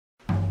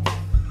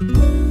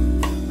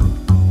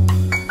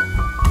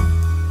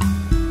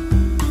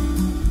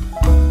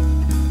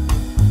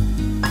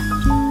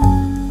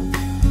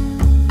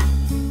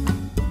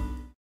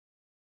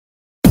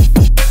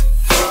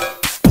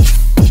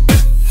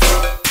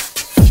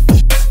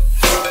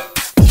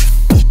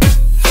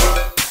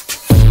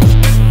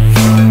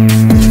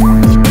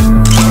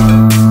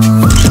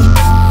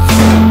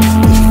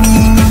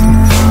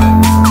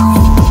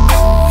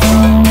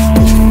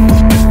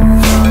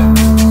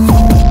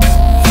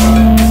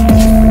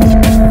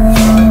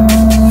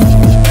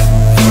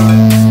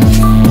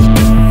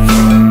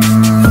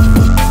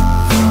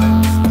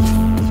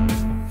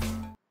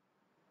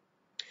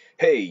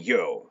Hey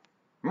yo,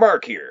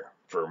 Mark here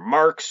for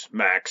Mark's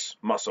Max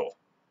Muscle.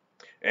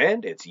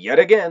 And it's yet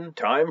again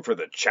time for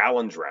the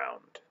challenge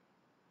round.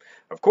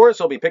 Of course,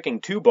 I'll be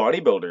picking two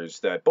bodybuilders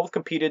that both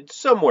competed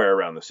somewhere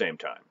around the same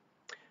time,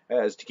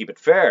 as to keep it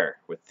fair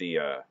with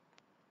the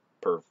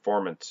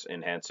performance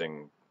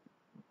enhancing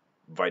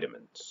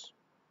vitamins.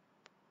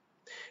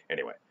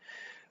 Anyway,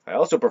 I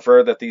also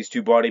prefer that these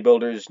two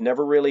bodybuilders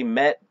never really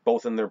met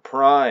both in their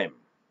prime,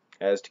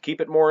 as to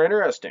keep it more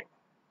interesting.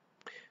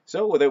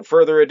 So, without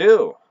further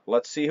ado,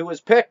 let's see who is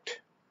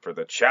picked for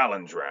the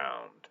challenge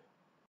round.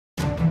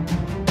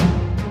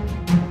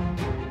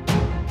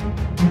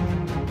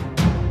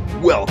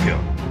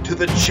 Welcome to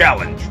the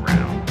challenge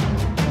round.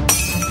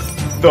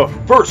 The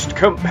first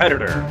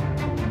competitor,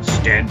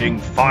 standing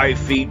 5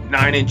 feet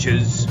 9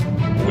 inches,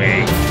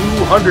 weighing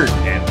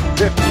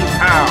 250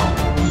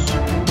 pounds,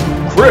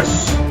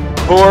 Chris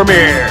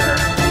Cormier.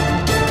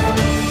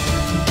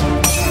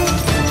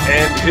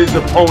 And his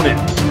opponent,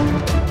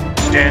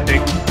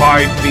 standing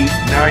 5 feet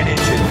 9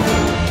 inches,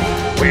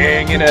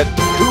 weighing in at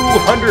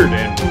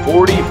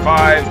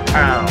 245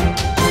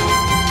 pounds,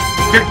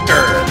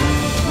 Victor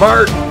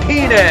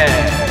Martinez.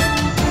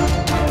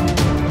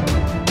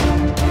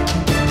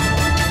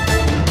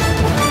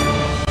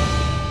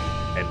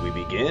 And we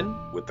begin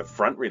with the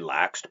front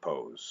relaxed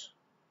pose.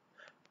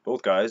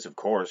 Both guys, of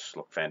course,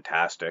 look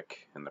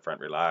fantastic in the front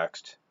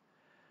relaxed.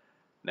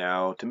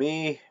 Now, to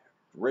me,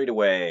 right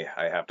away,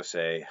 I have to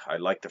say, I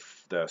like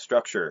the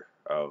structure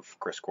of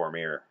Chris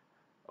Cormier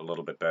a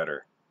little bit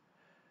better.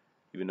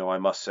 Even though I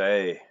must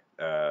say,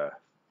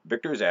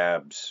 Victor's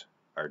abs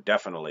are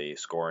definitely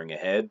scoring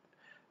ahead,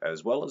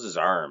 as well as his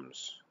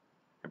arms,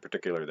 in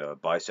particular the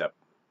bicep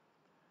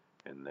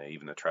and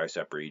even the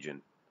tricep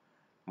region,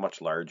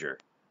 much larger.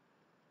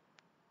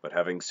 But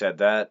having said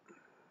that,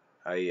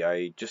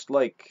 I just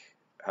like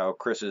how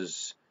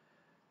Chris's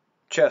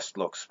chest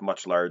looks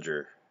much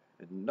larger,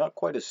 not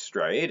quite as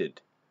striated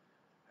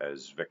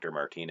as Victor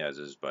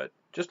Martinez's, but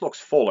just looks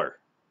fuller.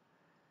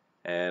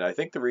 And I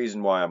think the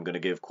reason why I'm going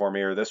to give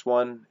Cormier this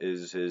one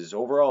is his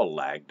overall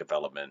lag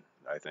development,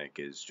 I think,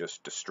 is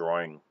just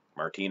destroying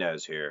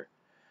Martinez here.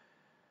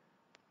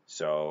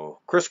 So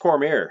Chris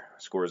Cormier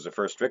scores the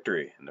first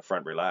victory in the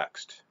front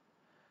relaxed.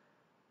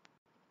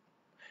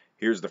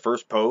 Here's the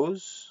first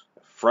pose,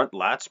 front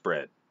lat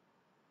spread.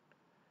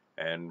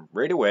 And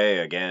right away,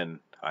 again,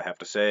 I have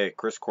to say,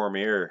 Chris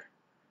Cormier,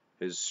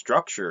 his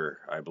structure,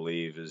 I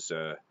believe, is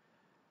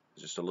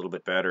just a little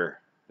bit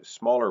better. A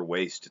smaller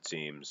waist, it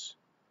seems.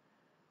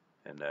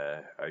 And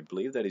I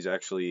believe that he's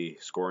actually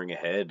scoring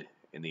ahead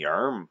in the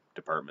arm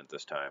department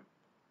this time.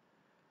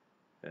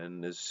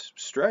 And as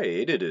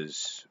striated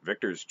as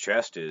Victor's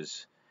chest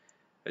is,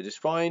 I just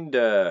find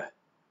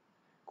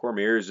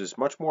Cormier's is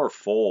much more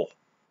full.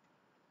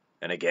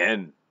 And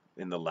again,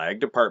 in the lag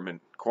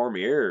department,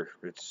 Cormier,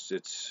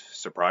 it's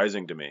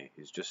surprising to me.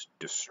 He's just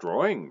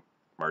destroying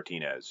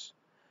Martinez.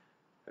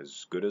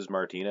 As good as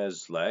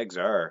Martinez's legs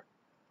are,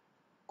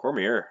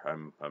 Cormier,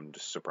 I'm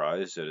just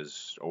surprised at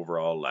his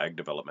overall lag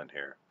development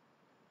here.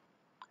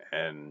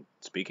 And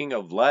speaking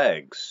of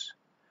legs,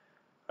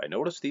 I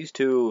noticed these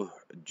two,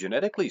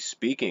 genetically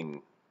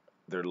speaking,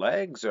 their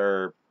legs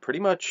are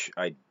pretty much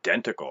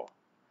identical.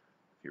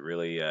 If you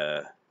really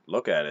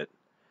look at it,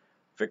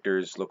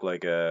 Victor's look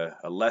like a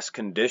less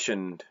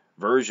conditioned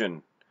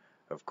version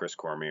of Chris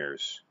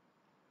Cormier's.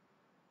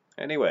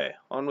 Anyway,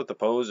 on with the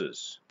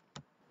poses.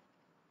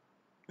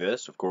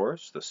 This, of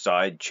course, the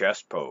side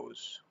chest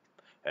pose.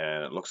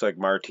 And it looks like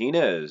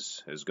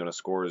Martinez is going to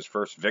score his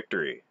first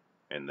victory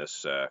in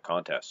this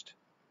contest.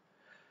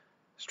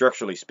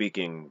 Structurally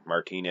speaking,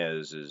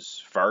 Martinez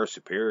is far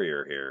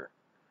superior here.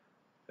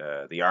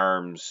 The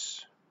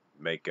arms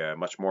make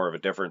much more of a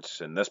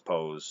difference in this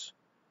pose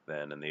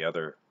than in the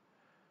other,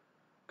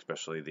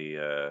 especially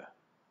the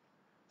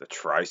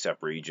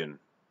tricep region.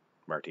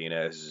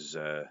 Martinez is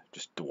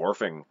just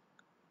dwarfing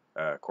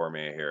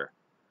Cormier here.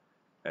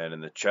 And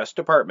in the chest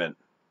department,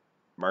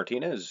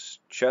 Martinez's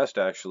chest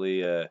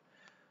actually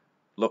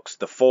looks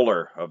the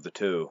fuller of the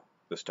two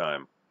this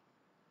time.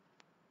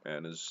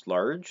 And as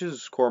large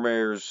as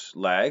Cormier's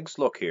legs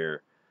look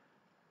here,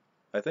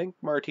 I think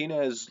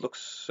Martinez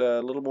looks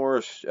a little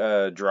more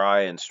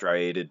dry and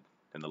striated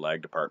in the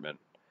leg department.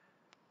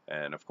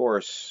 And of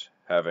course,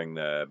 having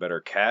the better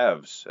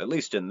calves, at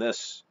least in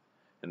this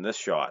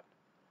shot,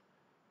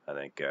 I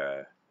think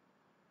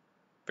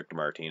Victor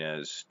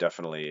Martinez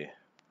definitely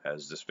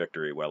has this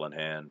victory well in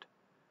hand.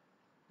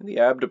 In the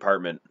ab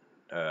department,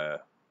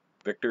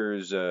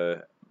 Victor's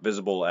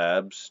visible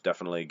abs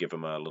definitely give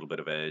him a little bit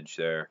of edge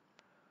there.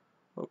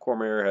 Well,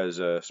 Cormier has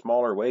a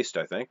smaller waist,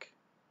 I think.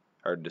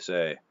 Hard to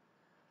say.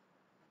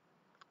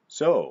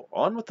 So,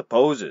 on with the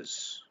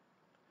poses.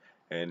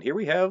 And here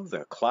we have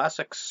the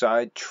classic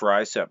side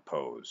tricep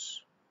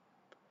pose.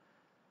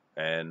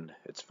 And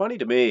it's funny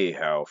to me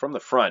how from the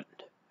front,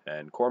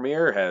 and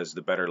Cormier has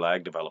the better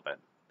lag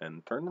development,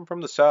 and turn them from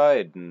the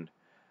side, and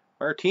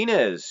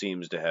Martinez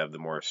seems to have the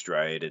more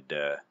striated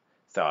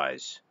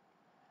thighs.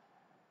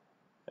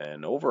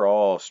 And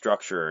overall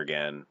structure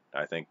again,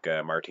 I think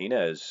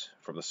Martinez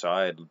from the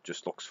side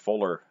just looks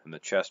fuller in the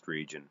chest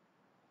region.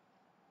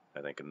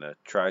 I think in the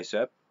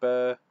tricep,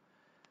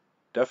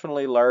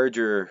 definitely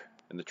larger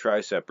in the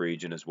tricep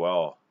region as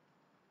well.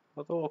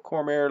 Although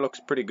Cormier looks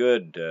pretty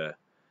good.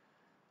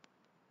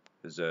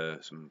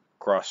 There's some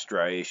cross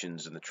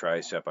striations in the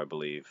tricep, I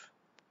believe.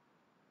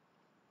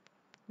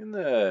 In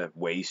the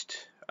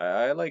waist,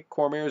 I like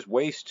Cormier's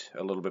waist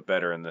a little bit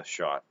better in this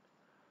shot.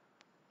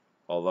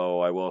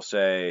 Although I will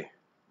say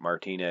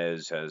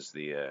Martinez has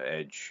the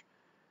edge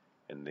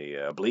in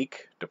the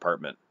oblique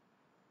department.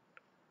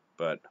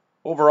 But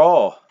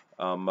overall,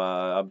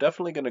 I'm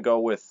definitely going to go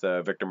with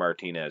Victor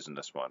Martinez in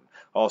this one.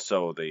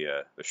 Also,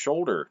 the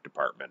shoulder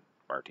department,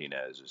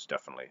 Martinez is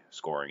definitely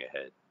scoring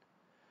ahead.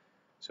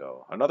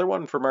 So another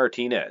one for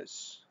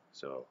Martinez.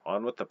 So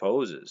on with the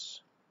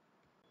poses.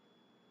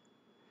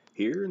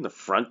 Here in the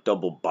front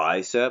double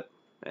bicep,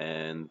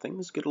 and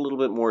things get a little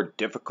bit more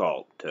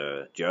difficult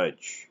to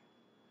judge.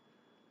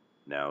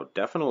 Now,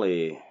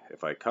 definitely,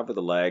 if I cover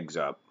the legs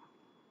up,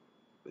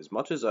 as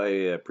much as I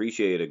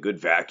appreciate a good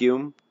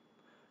vacuum,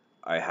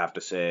 I have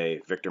to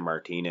say Victor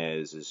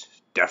Martinez is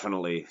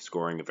definitely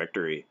scoring a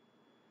victory.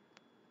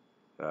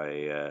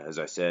 As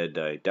I said,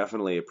 I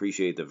definitely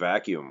appreciate the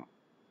vacuum,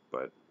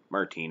 but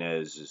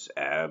Martinez's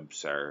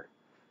abs are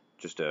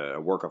just a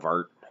work of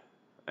art,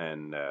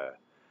 and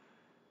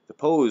the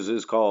pose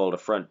is called a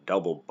front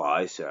double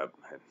bicep,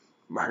 and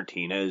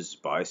Martinez's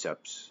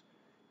biceps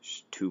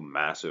just two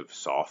massive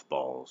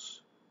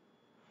softballs.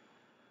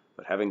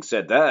 But having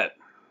said that,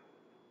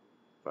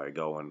 if I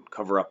go and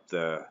cover up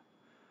their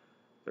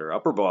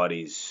upper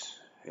bodies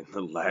in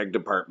the lag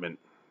department,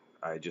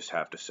 I just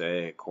have to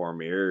say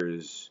Cormier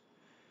is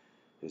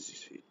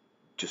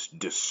just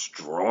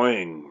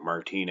destroying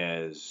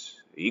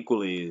Martinez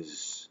equally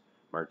as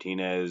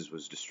Martinez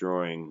was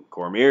destroying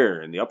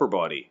Cormier in the upper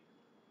body.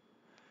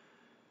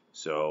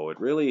 So it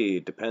really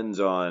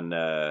depends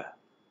on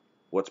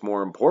what's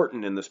more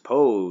important in this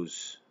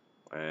pose,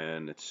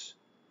 and it's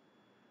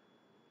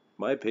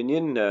my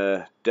opinion,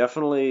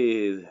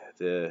 definitely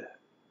the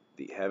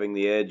having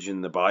the edge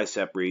in the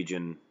bicep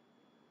region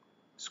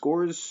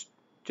scores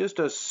just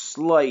a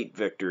slight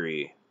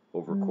victory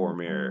over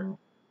Cormier.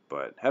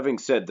 But having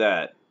said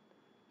that,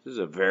 this is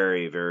a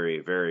very, very,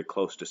 very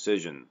close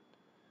decision.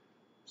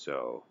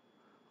 So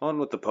on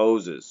with the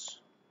poses.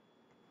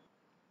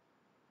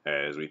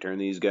 As we turn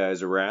these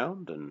guys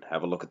around and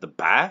have a look at the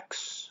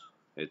backs,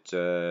 it's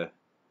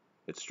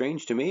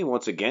strange to me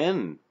once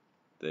again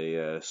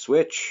they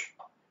switch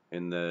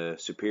in the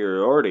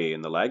superiority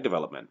in the lag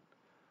development.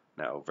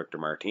 Now Victor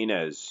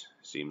Martinez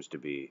seems to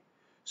be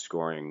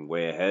scoring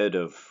way ahead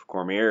of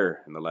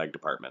Cormier in the lag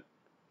department.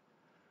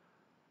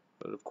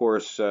 But of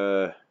course,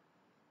 the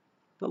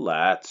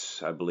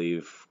lats, I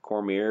believe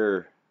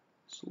Cormier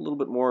is a little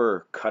bit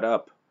more cut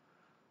up,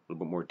 a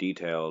little bit more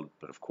detailed.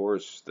 But of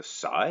course, the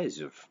size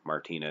of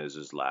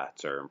Martinez's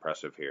lats are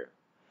impressive here,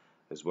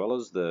 as well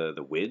as the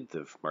width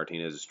of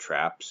Martinez's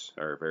traps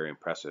are very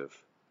impressive.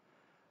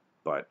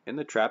 But in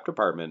the trap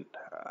department,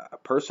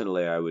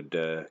 personally, I would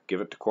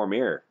give it to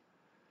Cormier.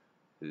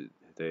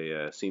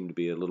 They seem to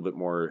be a little bit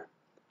more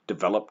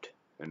developed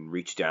and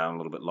reach down a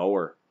little bit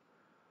lower.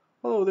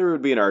 Although there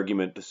would be an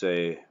argument to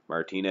say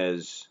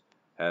Martinez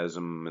has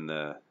them in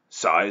the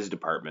size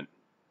department.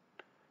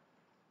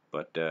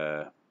 But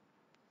I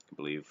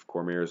believe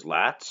Cormier's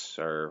lats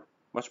are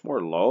much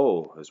more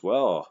low as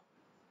well.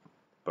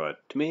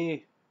 But to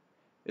me,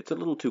 it's a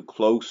little too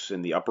close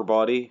in the upper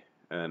body,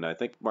 and I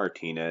think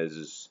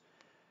Martinez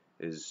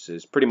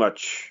is pretty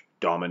much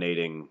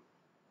dominating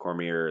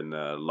Cormier in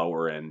the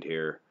lower end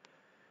here.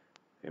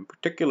 In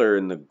particular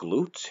in the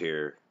glutes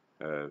here.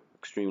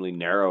 Extremely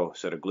narrow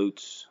set of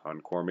glutes on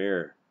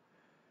Cormier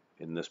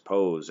in this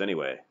pose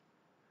anyway.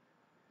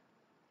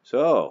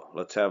 So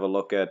let's have a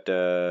look at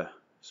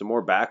some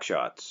more back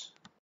shots.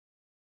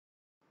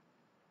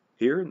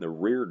 Here in the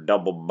rear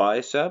double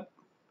bicep,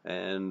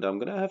 and I'm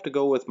going to have to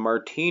go with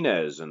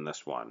Martinez in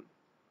this one.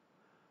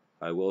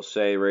 I will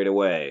say right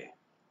away,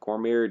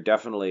 Cormier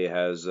definitely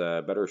has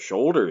better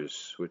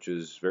shoulders, which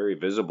is very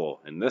visible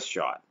in this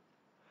shot.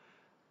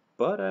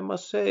 But I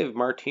must say,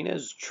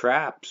 Martinez's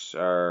traps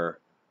are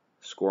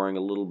scoring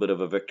a little bit of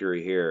a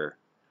victory here.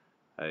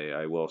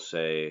 I will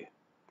say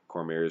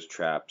Cormier's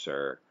traps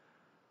are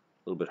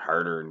a little bit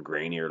harder and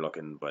grainier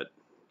looking, but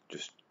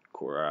just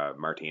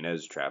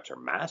Martinez's traps are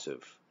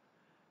massive.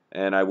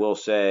 And I will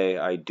say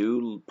I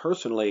do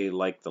personally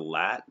like the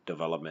lat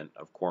development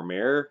of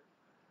Cormier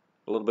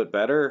a little bit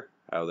better.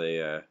 How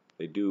they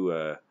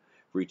do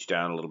reach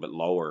down a little bit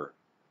lower.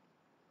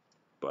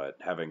 But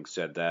having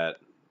said that,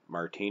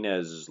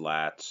 Martinez's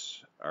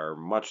lats are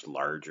much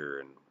larger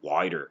and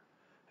wider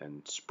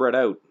and spread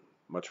out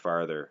much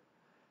farther.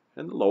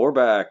 And the lower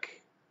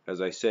back,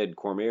 as I said,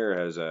 Cormier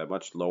has a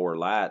much lower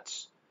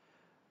lats,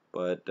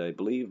 but I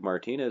believe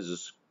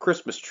Martinez's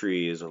Christmas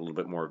tree is a little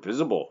bit more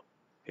visible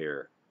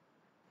here.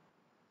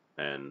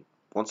 And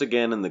once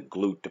again in the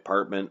glute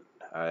department,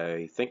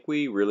 I think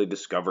we really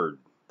discovered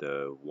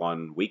the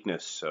one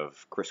weakness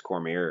of Chris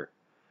Cormier.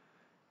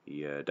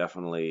 He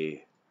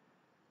definitely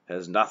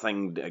has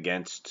nothing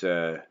against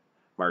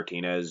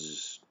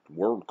Martinez's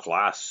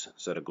world-class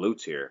set of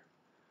glutes here.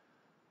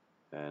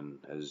 And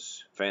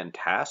as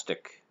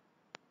fantastic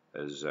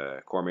as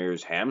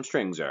Cormier's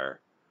hamstrings are,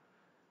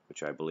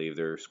 which I believe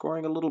they're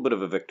scoring a little bit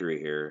of a victory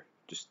here.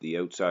 Just the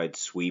outside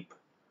sweep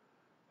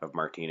of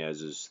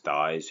Martinez's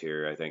thighs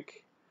here, I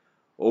think,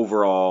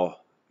 overall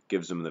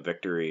gives him the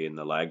victory in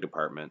the lag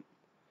department.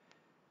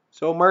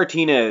 So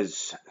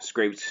Martinez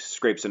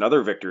scrapes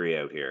another victory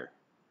out here,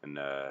 and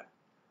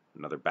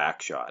another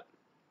back shot.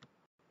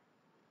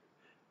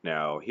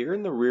 Now, here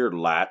in the rear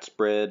lat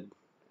spread,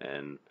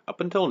 and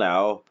up until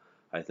now,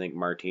 I think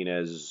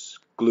Martinez's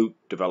glute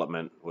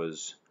development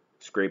was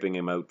scraping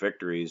him out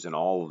victories in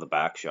all of the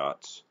back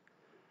shots.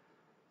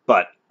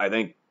 But I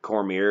think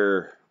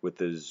Cormier, with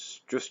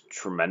his just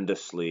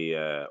tremendously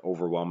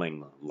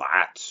overwhelming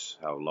lats,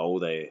 how low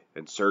they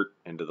insert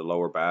into the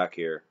lower back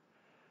here,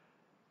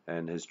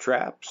 and his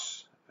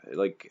traps,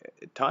 like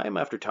time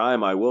after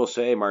time, I will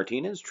say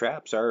Martinez's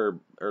traps are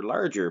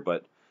larger,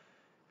 but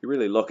if you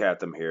really look at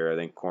them here, I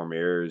think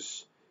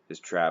Cormier's his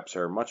traps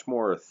are much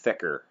more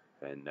thicker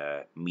and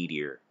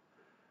meatier,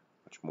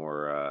 much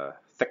more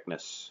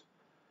thickness.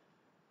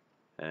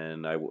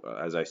 And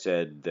as I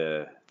said,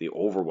 the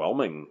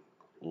overwhelming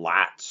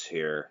lats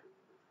here,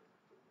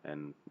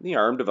 and the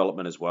arm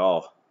development as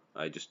well.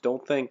 I just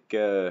don't think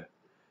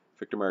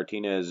Victor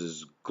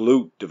Martinez's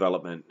glute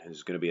development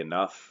is going to be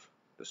enough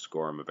to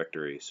score him a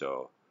victory.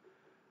 So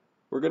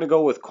we're going to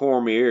go with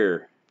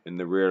Cormier in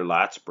the rear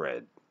lat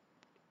spread.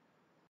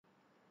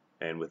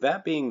 And with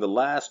that being the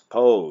last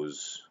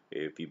pose,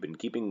 if you've been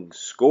keeping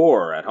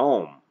score at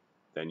home,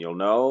 then you'll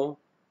know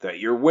that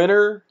your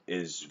winner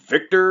is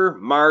Victor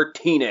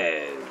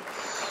Martinez.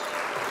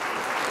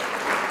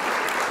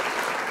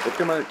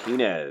 Victor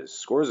Martinez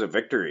scores a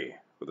victory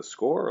with a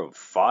score of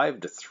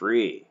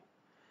 5-3.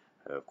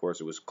 Of course,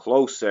 it was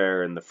close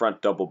there in the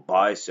front double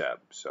bicep,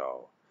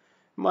 so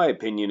in my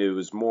opinion, it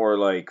was more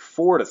like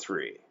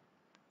 4-3.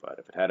 But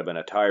if it had been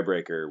a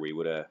tiebreaker, we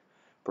would have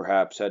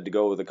perhaps had to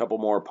go with a couple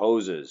more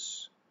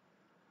poses.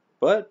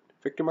 But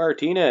Victor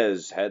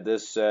Martinez had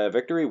this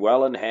victory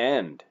well in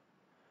hand.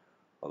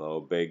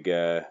 Although big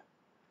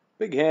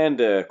hand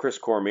to Chris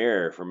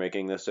Cormier for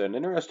making this an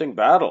interesting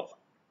battle.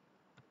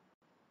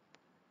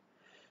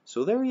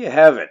 So there you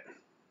have it.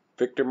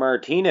 Victor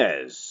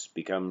Martinez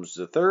becomes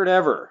the third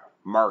ever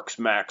Marks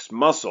Max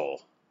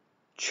Muscle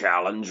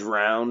Challenge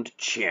Round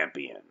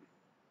champion.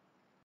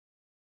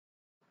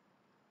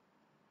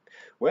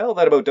 Well,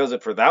 that about does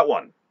it for that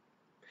one.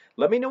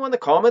 Let me know in the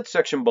comments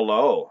section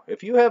below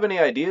if you have any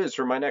ideas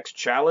for my next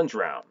challenge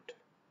round.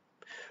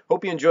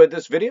 Hope you enjoyed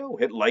this video.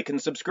 Hit like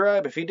and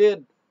subscribe if you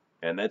did.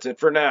 And that's it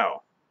for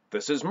now.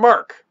 This is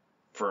Mark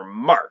for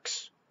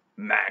Marks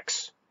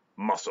Max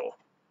Muscle.